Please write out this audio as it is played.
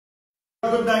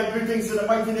good night. Greetings in the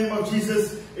mighty name of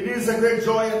Jesus. It is a great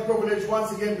joy and privilege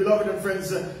once again, beloved and friends,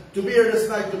 to be here this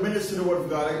night to minister the word of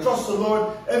God. I trust the Lord,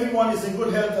 everyone is in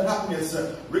good health and happiness,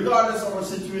 regardless of our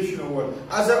situation or world.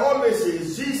 As I always say,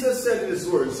 Jesus said in his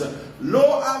words, "Lo,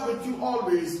 I am with you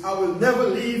always. I will never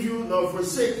leave you nor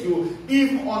forsake you,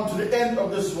 even unto the end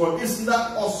of this world." Isn't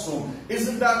that awesome?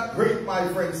 Isn't that great, my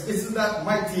friends? Isn't that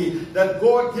mighty that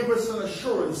God gives us an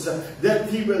assurance that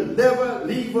he will never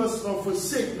leave us nor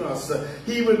forsake us.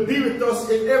 He will be with us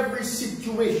in every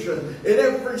situation, in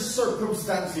every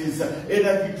circumstances, in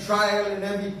every trial, in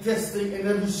every testing, in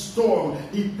every storm.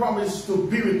 He promised to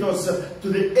be with us to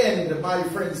the end, my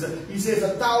friends. He says,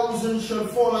 1,000 shall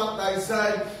fall at thy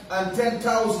side and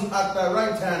 10,000 at thy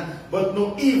right hand, but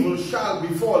no evil shall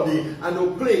befall thee, and no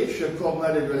plague shall come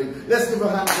at thy dwelling. Let's give a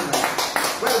hand tonight.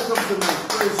 Welcome tonight.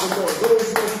 Praise the Lord.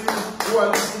 Those of you who are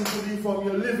listening to me from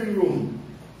your living room,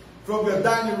 from your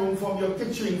dining room, from your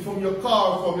kitchen, from your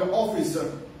car, from your office,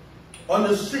 on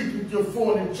the street with your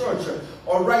phone in church,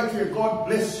 or right here, God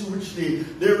bless you richly.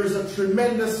 There is a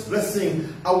tremendous blessing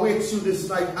awaits you this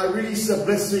night. I release a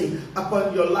blessing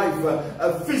upon your life,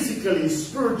 physically,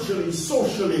 spiritually,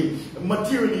 socially,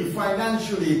 materially,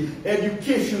 financially,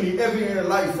 educationally, every in your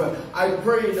life. I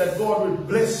pray that God will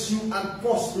bless you and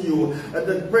prosper you. And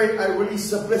then pray, I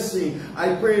release a blessing.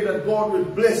 I pray that God will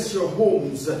bless your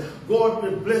homes. God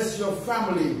will bless your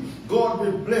family. God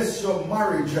will bless your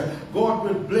marriage. God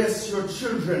will bless your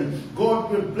children.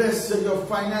 God will bless your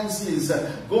finances.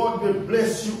 God will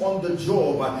bless you on the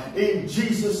job. In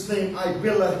Jesus' name, I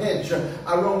build a hedge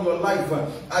around your life.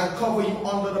 I cover you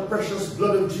under the precious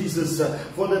blood of Jesus.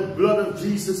 For the blood of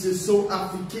Jesus is so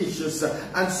efficacious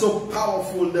and so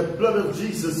powerful. The blood of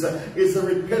Jesus is a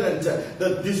repellent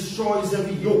that destroys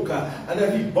every yoke and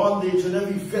every bondage and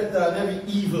every fetter and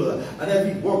every evil and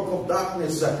every work of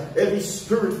darkness, every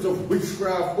spirit of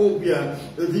witchcraft, obeah,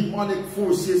 the demonic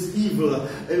forces, evil,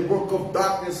 a work of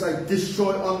darkness. I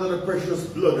destroy under the precious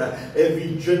blood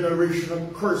every generation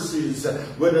of curses,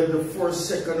 whether the first,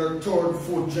 second, or third,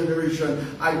 fourth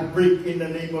generation. I break in the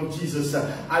name of Jesus.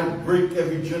 I break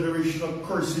every generation of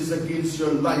curses against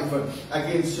your life,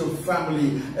 against your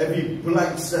family, every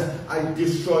blights. I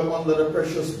destroy under the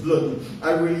precious blood.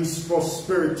 I release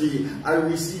prosperity. I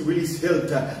release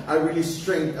health. I release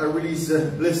strength. I release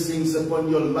blessings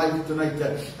upon your life tonight,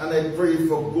 and I pray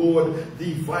for God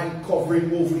divine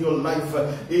covering over your life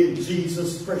in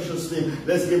Jesus' precious name.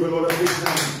 Let's give a lot of big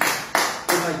hand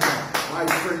tonight. My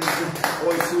friends,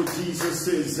 also Jesus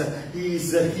says he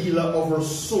is a healer of our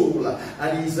soul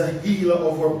and he's a healer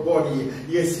of our body.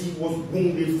 Yes, he was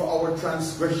wounded for our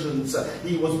transgressions.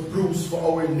 He was bruised for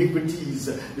our iniquities.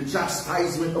 The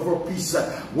chastisement of our peace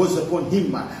was upon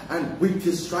him, and with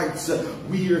his stripes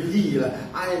we are healed.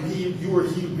 I am healed, you are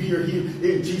healed, we are healed.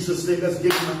 In Jesus' name, let's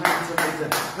give him a hand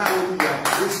tonight.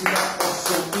 Hallelujah. Isn't that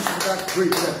awesome? Isn't that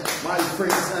great? My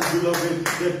friends and beloved,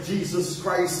 that Jesus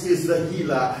Christ is the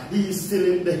healer. He is still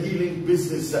in the healing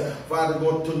business. Father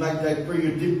God, tonight I pray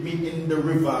you dip me in the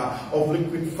river of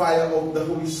liquid fire of the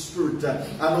Holy Spirit.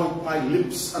 Anoint my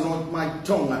lips, anoint my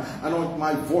tongue, anoint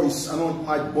my voice, anoint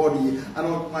my body,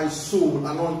 anoint my soul,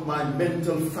 anoint my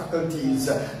mental faculties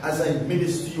as I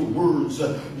minister your words.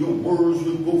 Your words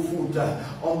will go forth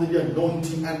under the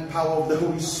anointing and power of the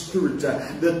Holy Spirit,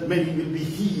 that many will be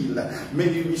healed,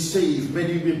 many will be saved,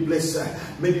 many will be blessed,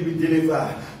 many will be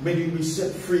delivered, many will be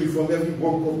set free from every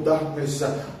work of darkness.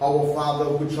 Our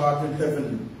Father which art in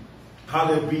heaven,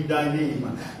 hallowed be thy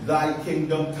name. Thy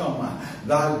kingdom come,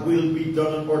 thy will be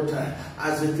done on earth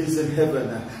as it is in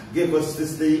heaven. Give us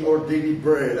this day our daily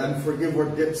bread, and forgive our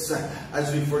debts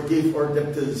as we forgive our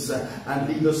debtors. And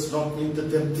lead us not into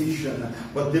temptation,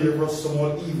 but deliver us from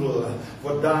all evil.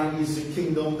 For thine is the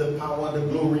kingdom, the power, and the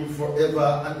glory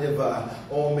forever and ever.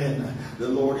 Amen. The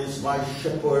Lord is my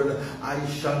shepherd, I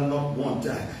shall not want.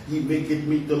 He maketh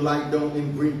me to lie down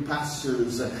in green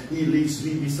pastures. He leads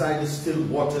me beside the still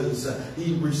waters.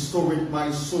 He restoreth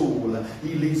my soul.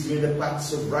 He leads me in the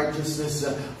paths of righteousness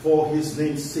for his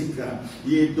name's sake.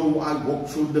 Yea, though I walk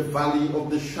through the valley of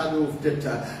the shadow of death,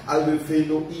 I will fear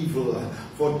no evil,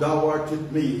 for thou art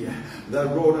with me. Thy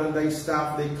rod and thy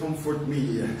staff, they comfort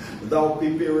me. Thou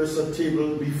preparest a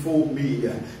table before me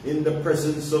in the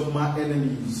presence of my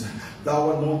enemies.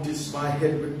 Thou anointest my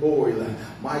head with oil,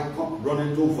 my cup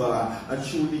runneth over, and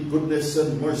surely goodness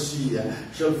and mercy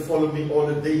shall follow me all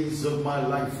the days of my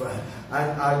life,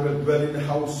 and I will dwell in the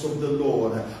house of the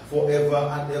Lord forever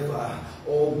and ever.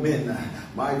 Amen.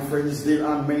 My friends, there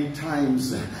are many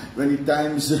times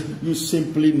you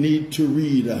simply need to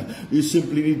read. You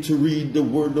simply need to read the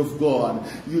Word of God.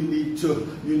 You need to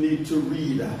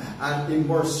read and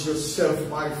immerse yourself,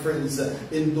 my friends,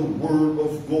 in the Word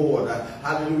of God.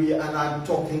 Hallelujah. And I'm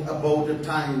talking about the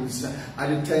times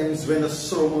when a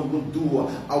sermon will do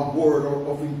a word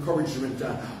of encouragement,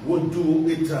 will do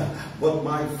it. But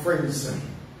my friends,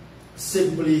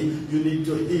 simply you need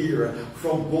to hear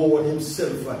from God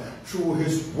Himself through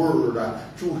His Word,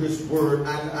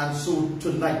 and so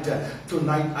tonight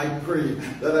I pray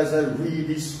that as I read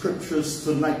these scriptures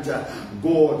tonight,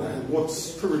 God's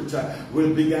Spirit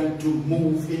will begin to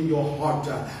move in your heart,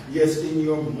 yes, in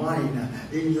your mind,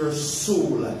 in your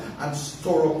soul, and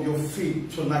stir up your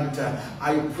faith tonight.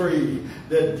 I pray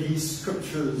that these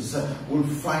scriptures will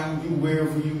find you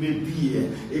wherever you may be,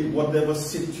 in whatever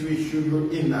situation you're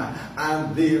in,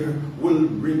 and they will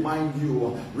remind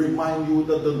you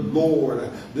that the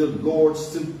Lord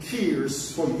still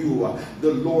cares for you.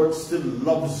 The Lord still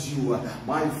loves you,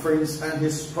 my friends, and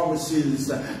His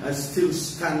promises still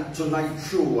stand tonight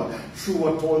true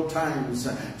at all times.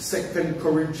 2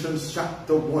 Corinthians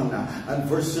chapter 1 and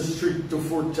verses 3 to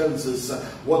 4 tells us,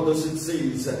 what does it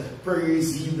say?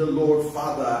 Praise ye the Lord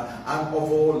Father and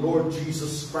of our Lord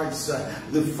Jesus Christ,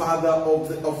 the Father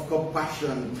of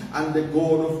compassion and the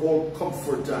God of all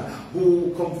comfort,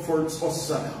 who comforts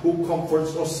us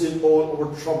in all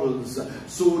our troubles,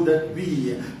 so that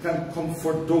we can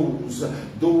comfort those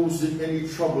in any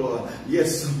trouble.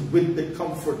 Yes, with the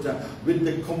comfort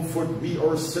we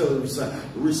ourselves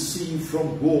receive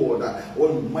from God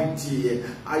Almighty.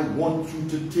 I want you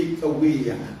to take away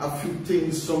a few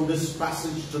things from this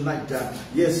passage tonight.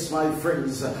 Yes, my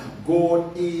friends,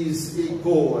 God is a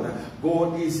God.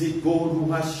 God is a God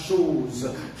who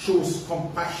shows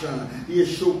compassion. He has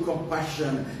shown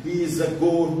compassion. He is a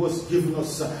God who has given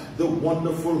us the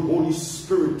wonderful Holy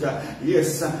Spirit,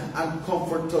 yes, and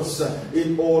comfort us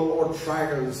in all our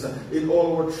trials,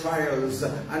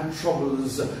 and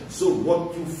troubles. So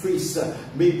what you face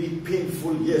may be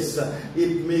painful, yes,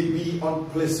 it may be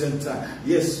unpleasant,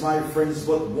 yes, my friends,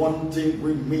 but one thing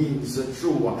remains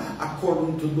true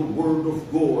according to the Word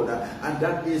of God, and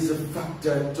that is the fact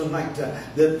tonight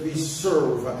that we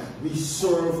serve a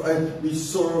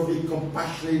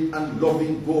compassionate and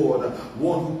loving God,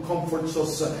 one who comforts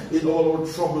us in all our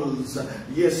troubles.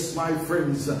 Yes, my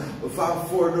friends, far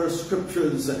further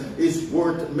scriptures is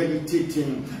worth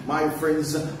meditating, my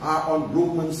friends, are on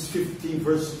Romans 15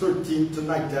 verse 13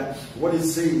 tonight. What it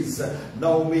says,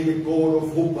 now may the God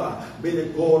of hope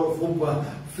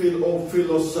fill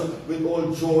us with all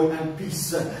joy and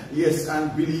peace, yes,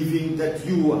 and believing that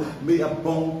you may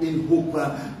abound in hope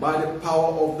by the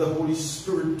power of the Holy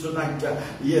Spirit tonight.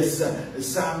 Yes,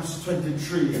 Psalms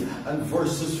 23 and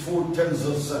verses 4 tells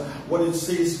us what it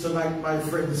says tonight, my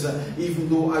friends. Even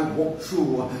though I walk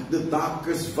through the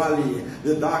darkest valley,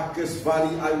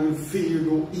 I will fear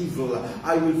no evil.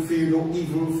 I will fear no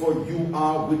evil, for you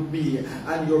are with me,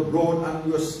 and your rod and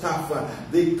your staff,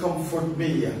 they comfort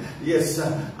me. Yes,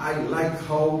 I like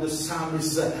how the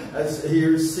psalmist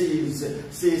here says,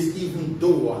 even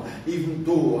though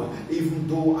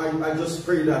I just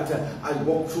pray that I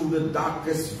walk through the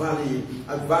darkest valley,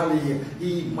 a valley,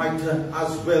 he might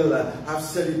as well have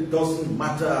said it doesn't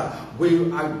matter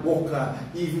where I walk,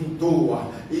 even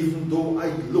though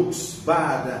it looks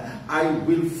bad, I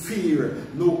will fear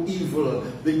no evil,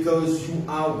 because you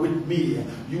are with me.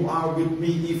 You are with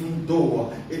me even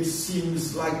though it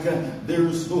seems like there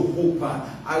is no hope.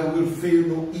 I will fear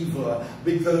no evil,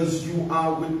 because you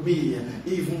are with me,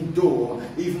 even though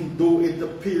it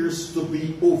appears to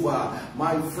be over.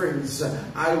 My friends,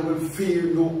 I will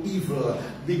fear no evil,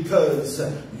 because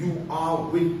you are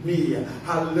with me.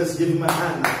 Let's give him a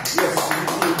hand. Yes,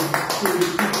 to the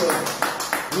people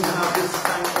who have this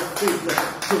kind of faith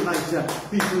tonight,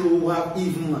 people who have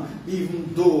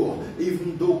even though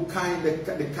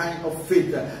the kind of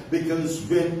faith, because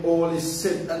when all is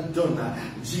said and done,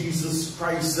 Jesus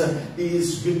Christ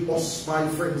is with us, my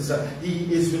friends.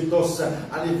 He is with us,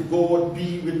 and if God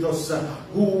be with us,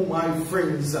 who, my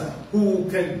friends, who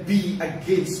can be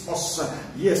against us?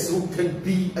 Yes, who can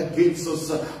be against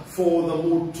us? For the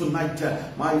Lord tonight,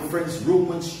 my friends,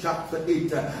 Romans chapter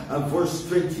 8 and verse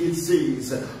 20, it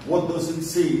says, what does it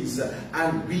say?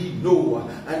 And we know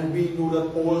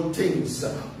that all things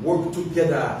work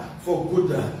together for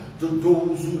good to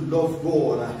those who love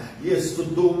God. Yes, to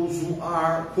those who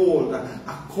are called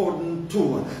according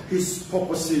to His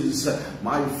purposes.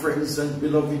 My friends and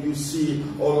beloved, you see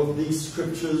all of these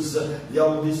scriptures. There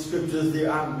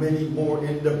are many more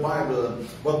in the Bible,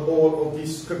 but all of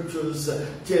these scriptures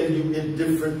tell you in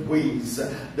different ways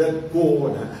that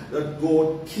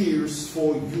God cares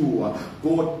for you.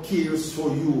 God cares for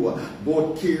you.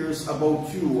 God cares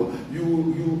about you.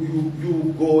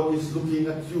 God is looking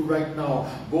at you right now.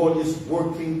 God is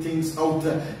working things out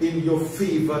in your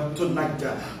favor tonight.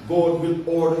 God will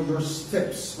order your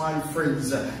steps, my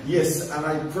friends. Yes, and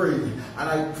I pray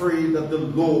that the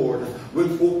Lord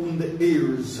will open the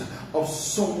ears of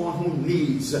someone who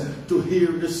needs to hear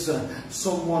this,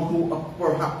 someone who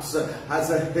perhaps has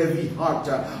a heavy heart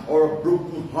or a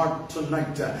broken heart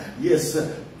tonight. Yes,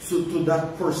 so to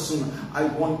that person, I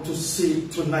want to say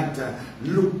tonight,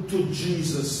 look to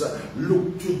Jesus.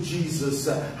 Look to Jesus.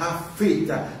 Have faith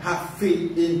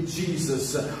in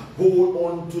Jesus. Hold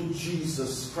on to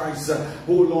Jesus Christ.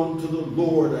 Hold on to the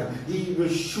Lord. He will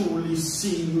surely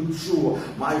see you through,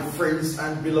 my friends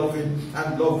and beloved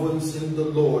and loved ones in the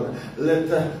Lord.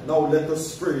 Now let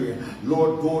us pray.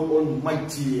 Lord God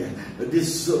Almighty,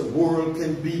 this world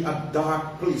can be a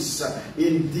dark place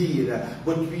indeed,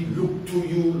 but we look to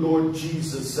you, Lord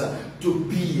Jesus, to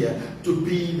be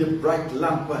the bright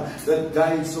lamp that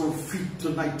guides our feet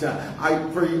tonight. I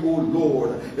pray, oh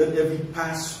Lord, that every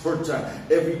past hurt,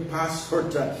 every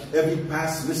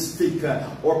past mistake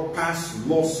or past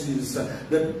losses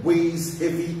that weighs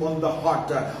heavy on the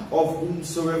heart of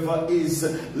whomsoever is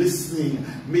listening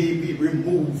may be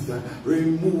removed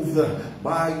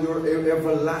by your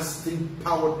everlasting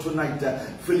power tonight.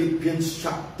 Philippians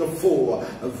chapter 4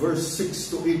 verse 6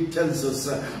 to 8 tells us,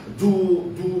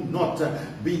 do not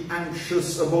be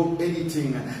anxious about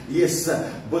anything, yes,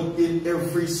 but in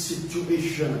every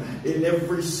situation,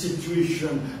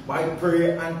 by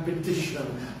prayer and petition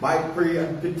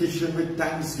with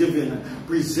thanksgiving,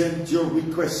 present your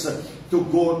requests to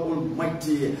God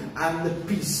Almighty, and the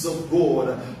peace of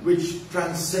God, which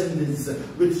transcends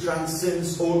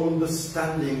all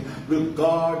understanding, will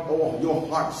guard your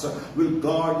hearts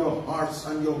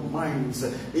and your minds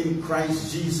in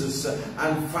Christ Jesus.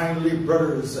 And finally,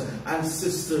 brothers and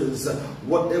sisters,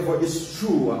 whatever is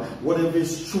true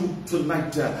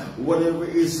tonight, whatever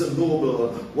is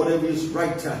noble, whatever is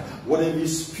right, whatever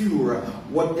is pure,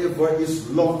 whatever is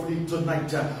lovely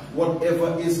tonight,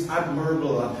 whatever is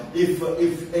admirable, if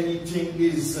anything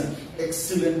is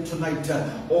excellent tonight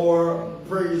or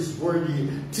praiseworthy,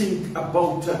 think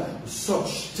about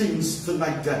such things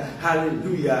tonight.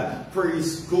 Hallelujah.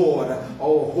 Praise God.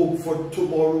 Our hope for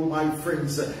tomorrow, my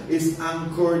friends, is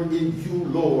anchored in you,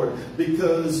 Lord,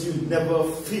 because you never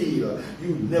fail.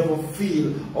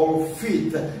 Our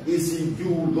faith is in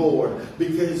you, Lord,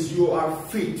 because you are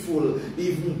faithful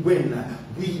even when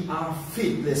we are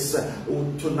faithless.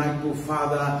 Tonight, oh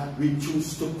Father, we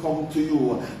choose to come to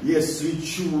you. Yes, we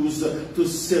choose to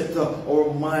set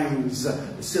our minds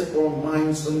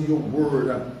on your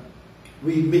word.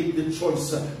 We make the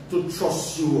choice to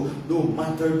trust you no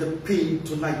matter the pain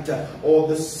tonight or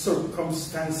the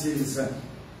circumstances.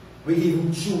 We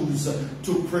even choose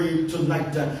to pray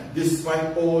tonight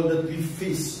despite all that we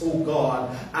face, oh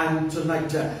God. And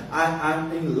tonight, I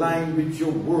am in line with your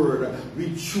word.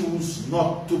 We choose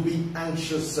not to be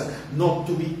anxious, not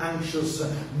to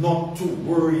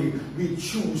worry. We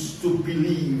choose to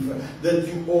believe that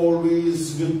you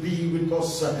always will be with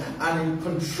us and in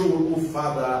control, oh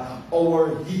Father.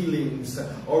 Our healing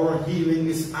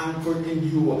is anchored in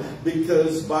you,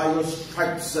 because by your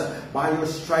stripes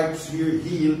we are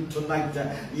healed tonight.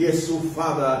 Yes, oh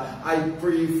Father, I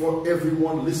pray for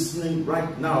everyone listening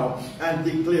right now and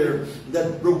declare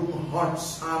that broken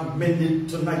hearts are mended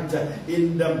tonight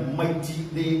in the mighty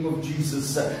name of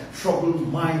Jesus. Troubled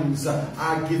minds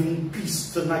are given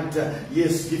peace tonight.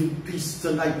 Yes, given peace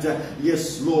tonight.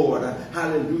 Yes, Lord.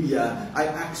 Hallelujah. I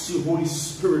ask you, Holy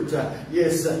Spirit,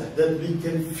 yes, that we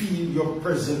can feel your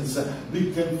presence.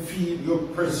 We can feel your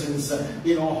presence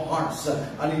in our hearts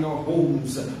and in our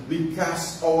homes. We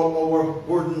cast all our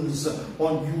burdens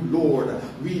on you, Lord.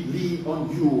 We lean on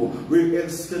you. Where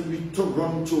else can we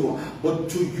run to but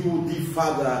to you, dear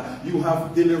Father? You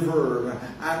have delivered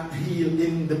and healed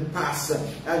in the past,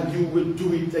 and you will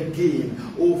do it again,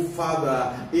 oh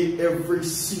Father, in every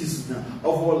season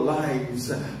of our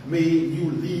lives. May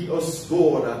you lead us,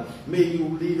 God. May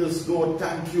you lead us, God.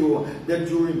 Thank you that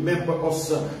you remember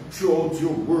us throughout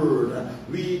your word.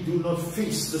 We do not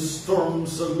face the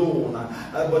storms alone,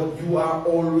 but you are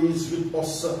always always with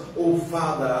us, oh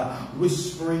Father,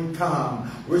 whispering calm,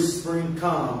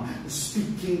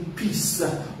 speaking peace,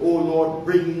 oh Lord,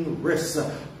 bringing rest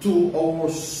to our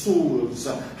souls.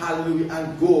 Hallelujah.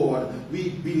 And God, we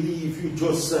believe you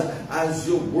just as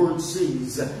your word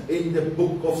says in the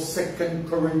book of 2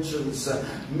 Corinthians,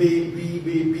 may we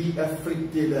be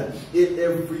afflicted in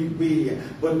every way,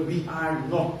 but we are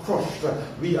not crushed.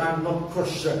 We are not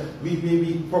crushed. We may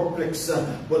be perplexed,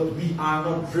 but we are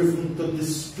not driven to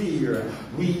despair.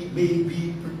 We may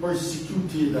be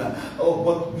persecuted,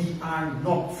 but we are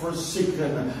not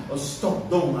forsaken, struck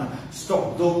down,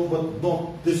 but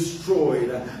not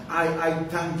destroyed. I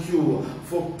thank you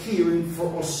for caring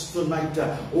for us tonight.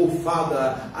 Oh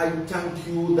Father, I thank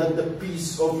you that the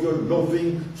peace of your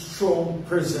loving, strong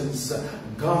presence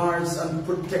guards and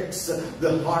protects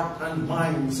the heart and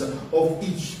minds of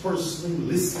each person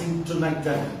listening tonight.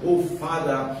 Oh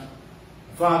Father,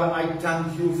 I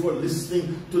thank you for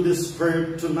listening to this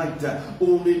prayer tonight.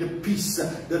 Only the peace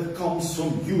that comes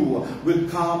from you will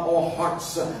calm our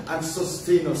hearts and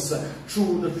sustain us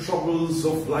through the troubles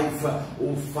of life.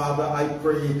 Oh Father, I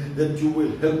pray that you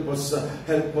will help us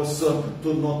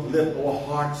to not let our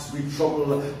hearts be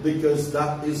troubled, because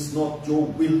that is not your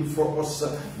will for us.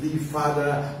 Be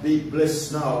Father, be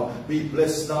blessed now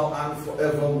and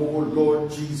forevermore,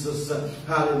 Lord Jesus.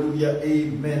 Hallelujah.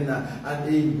 Amen and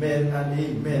amen and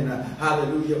amen. Amen.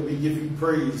 Hallelujah. We give you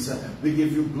praise. We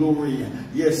give you glory.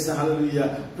 Yes,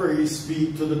 hallelujah. Praise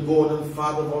be to the God and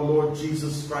Father of our Lord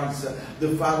Jesus Christ,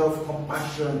 the Father of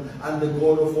compassion and the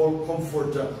God of all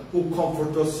comfort, who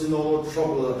comfort us in all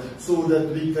trouble, so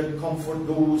that we can comfort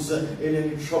those in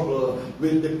any trouble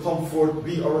with the comfort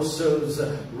we ourselves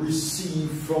receive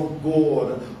from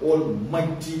God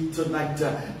Almighty tonight,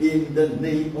 in the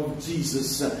name of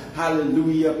Jesus.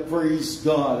 Hallelujah. Praise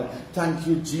God. Thank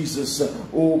you, Jesus.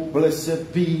 Oh,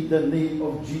 blessed be the name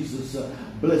of Jesus.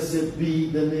 Blessed be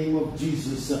the name of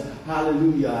Jesus.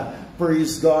 Hallelujah.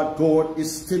 Praise God. God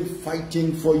is still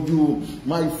fighting for you,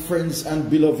 my friends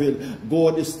and beloved.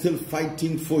 God is still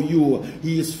fighting for you.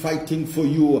 He is fighting for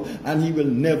you, and he will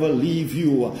never leave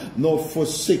you nor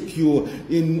forsake you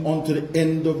unto the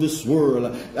end of this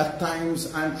world. At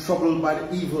times I'm troubled by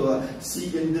the evil. You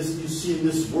see in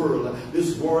this world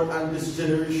and this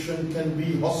generation can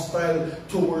be hostile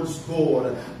towards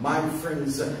God. My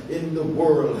friends, in the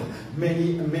world,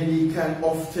 many can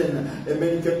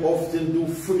often do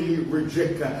freely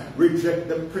reject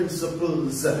the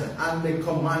principles and the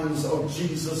commands of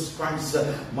Jesus Christ,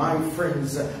 my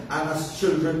friends. And as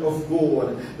children of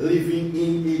God, living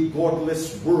in a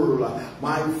godless world,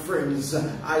 my friends,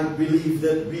 I believe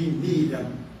that we need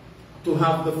to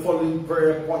have the following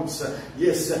prayer points.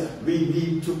 Yes, we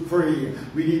need to pray.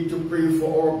 We need to pray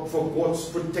for God's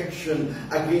protection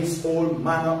against all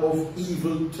manner of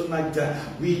evil tonight.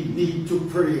 We need to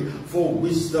pray for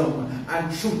wisdom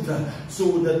and truth,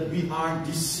 so that we are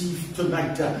deceived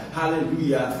tonight.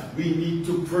 Hallelujah. We need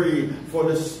to pray for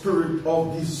the spirit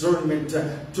of discernment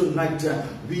tonight.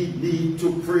 We need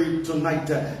to pray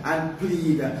tonight and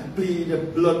plead the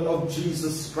blood of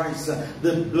Jesus Christ,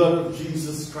 the blood of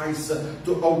Jesus Christ,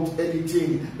 to out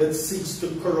anything that seeks to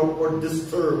corrupt or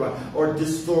disturb or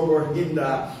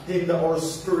hinder our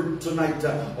spirit tonight,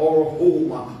 our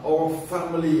home, our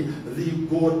family. Leave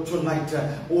God tonight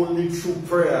only through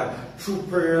prayer,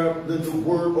 the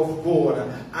word of God,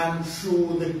 and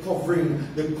through the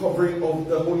covering of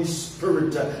the Holy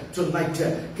Spirit tonight.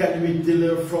 Can we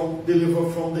deliver from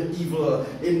the evil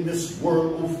in this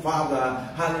world, oh Father?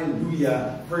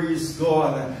 Hallelujah. Praise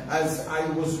God. As I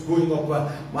was growing up,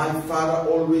 my father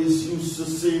always used to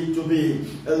say to me,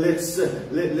 let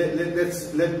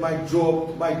my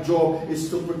job is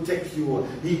to protect you.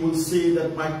 He will say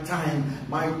that my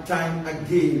time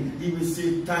again. He will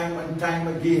say time and time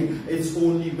again, it's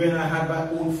only when I had my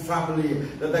own family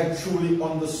that I truly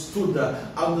understood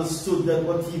that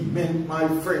what he meant, my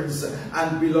friends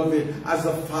and beloved. As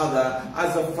a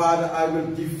father, I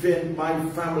will defend my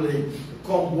family.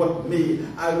 Come what may,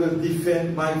 I will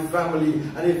defend my family.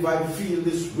 And if I feel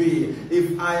this way,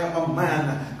 if I am a man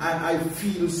and I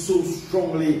feel so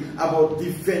strongly about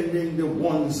defending the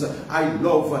ones I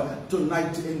love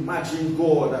tonight, imagine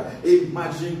God,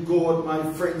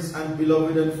 my friends and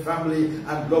beloved and family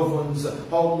and loved ones,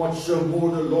 how much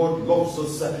more the Lord loves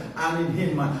us, and in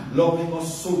him loving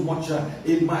us so much,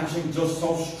 imagine just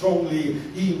how strongly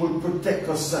he will protect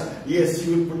us. Yes,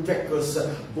 he will protect us.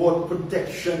 But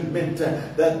protection meant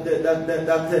that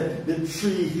the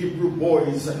 3 Hebrew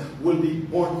boys will be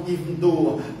born, even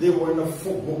though they were in a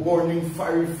burning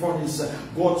fiery furnace.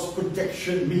 God's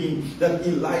protection means that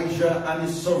Elijah and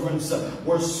his servants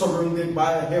were surrounded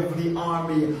by a heavenly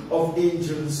army of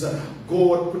angels.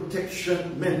 God's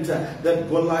protection meant that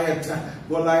Goliath,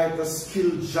 a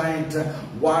skilled giant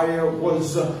warrior,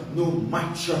 was no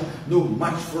match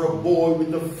for a boy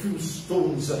with a few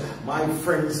stones. My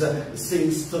friends,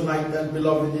 saints tonight and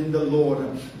beloved in the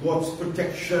Lord, God's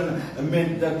protection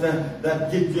meant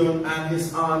that Gideon and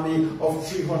his army of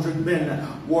 300 men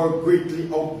were greatly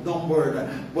outnumbered,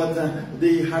 but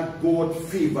they had God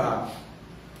favor.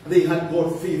 They had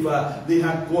God favor. They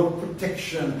had God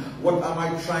protection. What am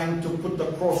I trying to put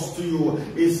across to you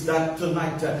is that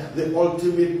tonight the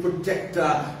ultimate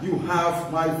protector you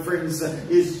have, my friends,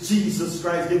 is Jesus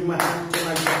Christ. Give my hand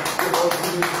tonight. The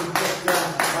ultimate protector,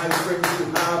 my friends, you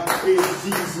have is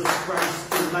Jesus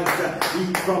Christ tonight.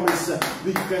 He promised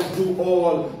we can do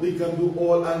all,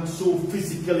 and so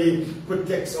physically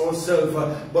protects ourselves,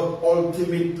 but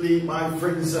ultimately, my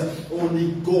friends,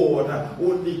 only God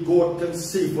can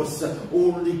save us.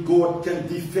 Only God can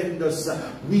defend us.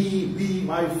 We,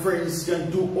 my friends, can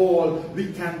do all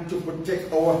we can to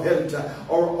protect our health,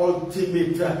 but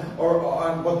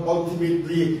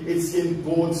ultimately it's in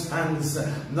God's hands.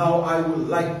 Now I would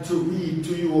like to read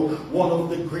to you one of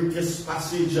the greatest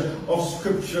passages of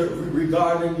Scripture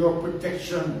regarding your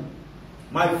protection,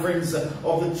 my friends,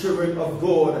 of the children of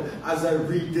God. As I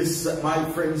read this, my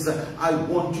friends, I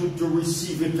want you to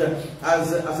receive it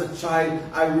as a child.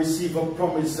 I receive a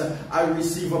promise. I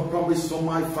receive a promise from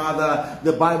my Father.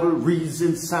 The Bible reads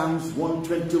in Psalms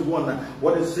 121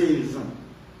 what it says.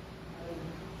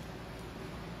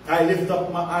 I lift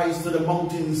up my eyes to the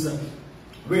mountains.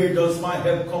 Where does my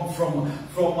help come from?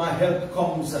 From my help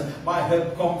comes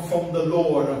from the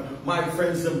Lord. My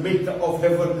friends, the maker of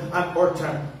heaven and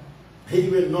earth. He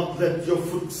will not let your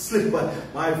foot slip.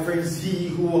 My friends, he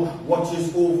who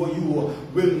watches over you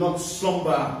will not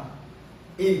slumber.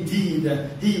 Indeed,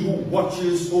 he who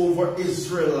watches over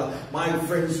Israel, my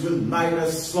friends, will neither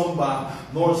slumber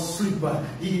nor sleep.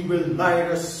 He will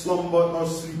neither slumber nor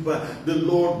sleep. The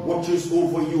Lord watches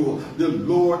over you. The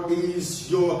Lord is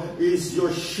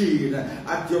your shield.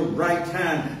 At your right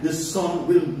hand, the sun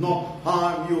will not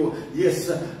harm you. Yes,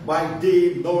 by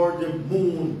day nor the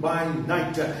moon by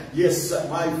night. Yes,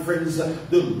 my friends,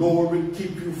 the Lord will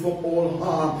keep you from all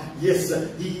harm. Yes,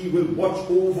 he will watch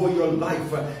over your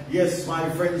life. Yes, my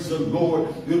friends, the Lord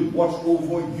will watch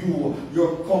over you,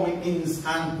 your coming ins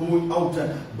and going out,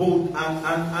 both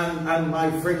and my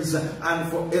friends,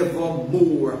 and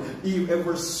forevermore.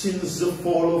 Ever since the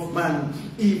fall of man,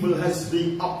 evil has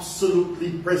been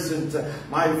absolutely present,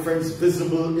 my friends,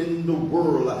 visible in the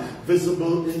world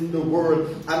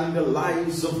and in the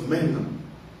lives of men.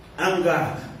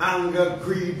 Anger,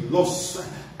 greed, lust,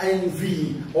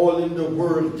 envy, all in the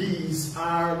world. These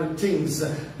are the things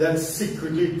that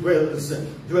secretly dwells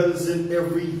in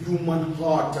every human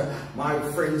heart, my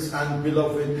friends and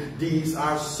beloved. These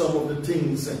are some of the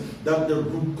things that the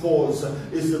root cause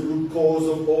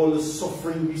of all the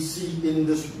suffering we see in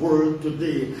this world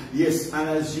today. Yes, and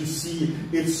as you see,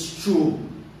 it's true.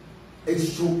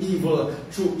 It's through evil.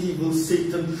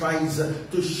 Satan tries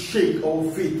to shake our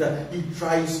faith. He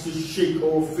tries to shake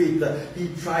our faith. He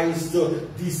tries to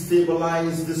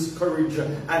destabilize, discourage,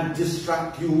 and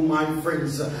distract you, my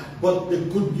friends. But the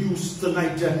good news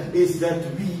tonight is that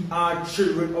we are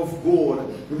children of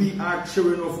God. We are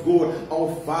children of God.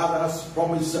 Our Father has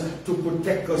promised to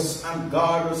protect us and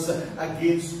guard us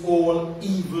against all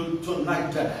evil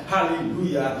tonight.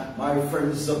 Hallelujah. My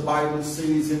friends, the Bible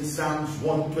says in Psalms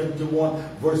 121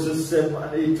 verses 7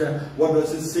 and 8, what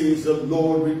does it say? The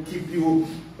Lord will keep you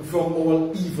from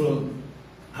all evil.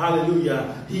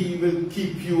 Hallelujah. He will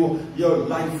keep you, your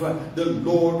life. The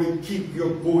Lord will keep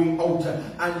your going out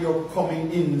and your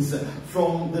coming ins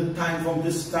from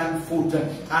this time forth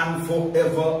and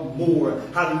forevermore.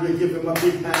 Hallelujah. Give him a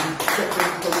big hand. 2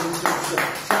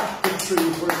 Corinthians chapter 3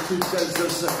 verse 2 tells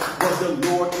us, but the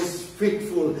Lord is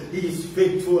faithful. He is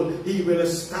faithful. He will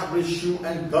establish you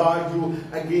and guard you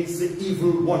against the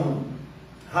evil one.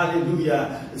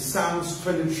 Hallelujah. Psalms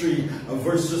 23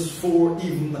 verses 4,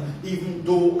 even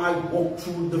though I walk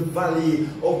through the valley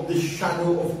of the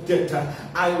shadow of death,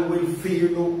 I will fear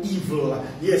no evil.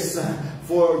 Yes,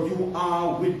 for you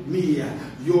are with me.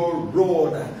 Your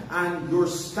rod and your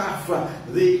staff,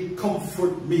 they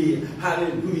comfort me.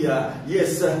 Hallelujah.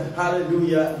 Yes,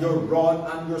 hallelujah. Your rod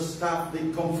and your staff,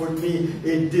 they comfort me.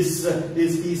 This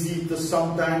is easy to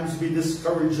sometimes be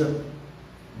discouraged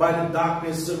by the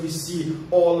darkness we see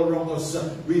all around us.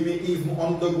 We may even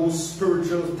undergo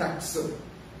spiritual attacks of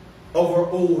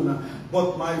our own,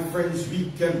 but my friends,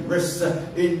 we can rest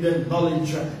in the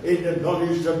knowledge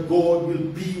that God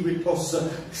will be with us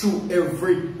through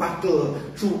every battle.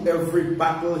 Through every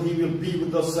battle, He will be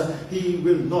with us. He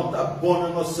will not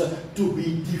abandon us to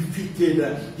be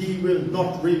defeated. He will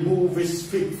not remove His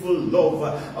faithful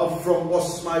love from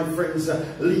us, my friends.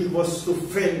 Leave us to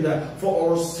fend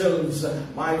for ourselves.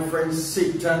 My friends,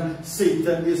 Satan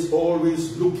is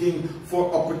always looking for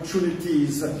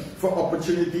opportunities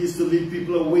to lead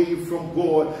people away from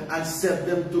God and set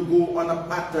them to go on a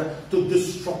path to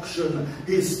destruction.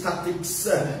 His tactics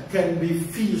can be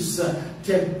fierce.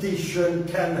 Temptation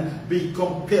can be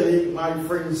compelling, my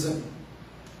friends.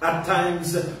 At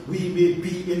times, we may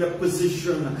be in a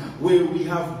position where we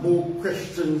have more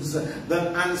questions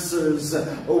than answers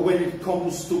when it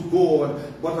comes to God.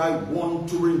 But I want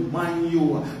to remind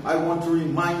you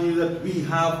that we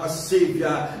have a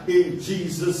Savior in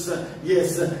Jesus.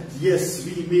 Yes,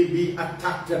 we may be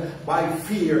attacked by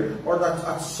fear or that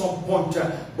at some point,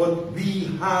 but we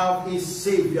have a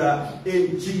Savior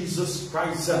in Jesus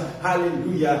Christ.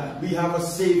 Hallelujah. We have a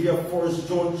Savior. 1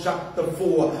 John chapter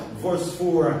 4, verse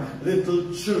 4.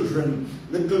 Little children,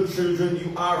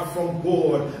 you are from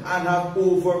God and have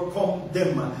overcome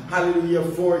them. Hallelujah.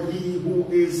 For he who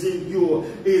is in you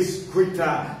is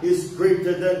greater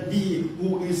than he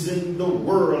who is in the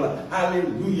world.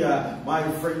 Hallelujah. My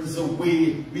friends, the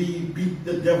way we beat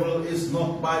the devil is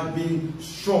not by being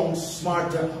strong,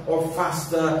 smarter, or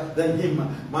faster than him.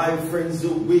 My friends,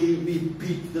 the way we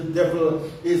beat the devil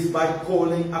is by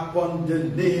calling upon the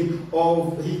name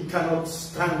of he cannot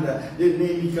stand. The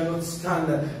name he cannot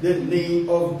stand. The name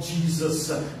of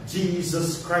Jesus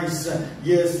Christ.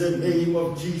 Yes, the name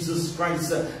of Jesus Christ.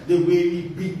 The way we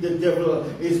beat the devil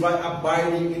is by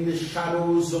abiding in the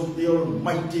shadows of the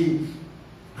Almighty.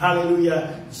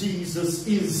 Hallelujah. Jesus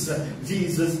is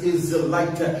the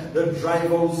light that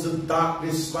drives out the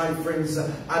darkness, my friends.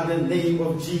 At the name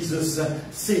of Jesus,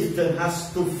 Satan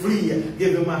has to flee.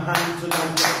 Give him a hand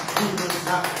tonight. Demons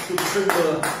have to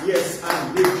tremble. Yes,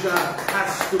 and nature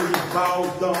has to be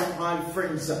bowed down, my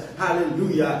friends.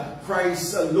 Hallelujah.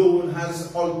 Christ alone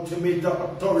has ultimate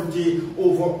authority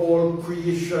over all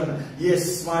creation.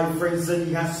 Yes, my friends, and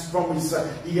He has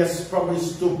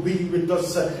promised to be with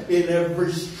us in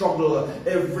every struggle.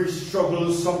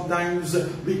 Sometimes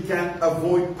we can't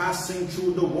avoid passing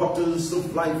through the waters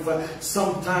of life.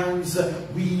 Sometimes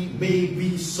we may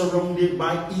be surrounded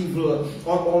by evil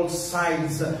on all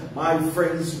sides. My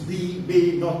friends, we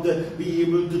may not be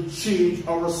able to change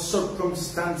our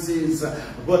circumstances,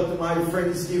 but my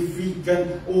friends, if we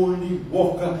can only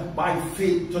walk by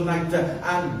faith tonight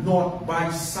and not by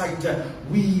sight,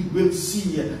 we will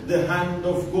see the hand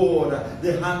of God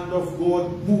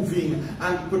moving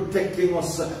and protecting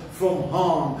us from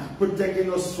harm.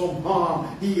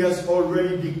 He has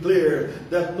already declared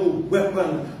that no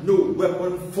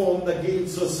weapon formed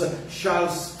against us shall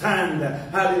stand.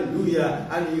 Hallelujah.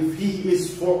 And if He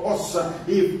is for us,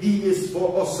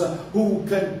 who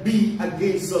can be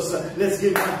against us? Let's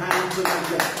give Him a hand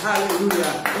tonight.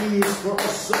 Hallelujah. He is for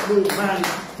us, no man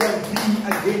can be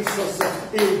against us.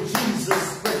 In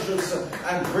Jesus' precious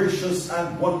and gracious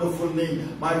and wonderful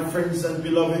name, my friends and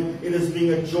beloved, it has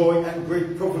been a joy and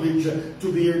great privilege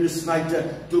to be here this night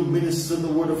to minister the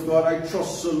Word of God. I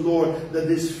trust the Lord that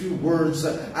these few words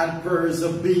and prayers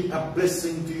have been a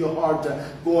blessing to your heart.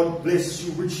 God bless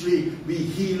you richly. Be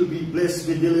healed, be blessed,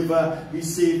 be delivered, be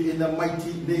saved in the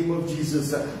mighty name of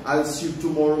Jesus. I'll see you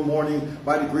tomorrow morning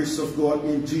by the grace of God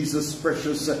in Jesus'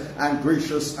 precious and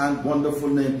gracious and wonderful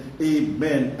name.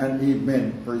 Amen and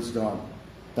amen. Praise God.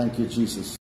 Thank you, Jesus.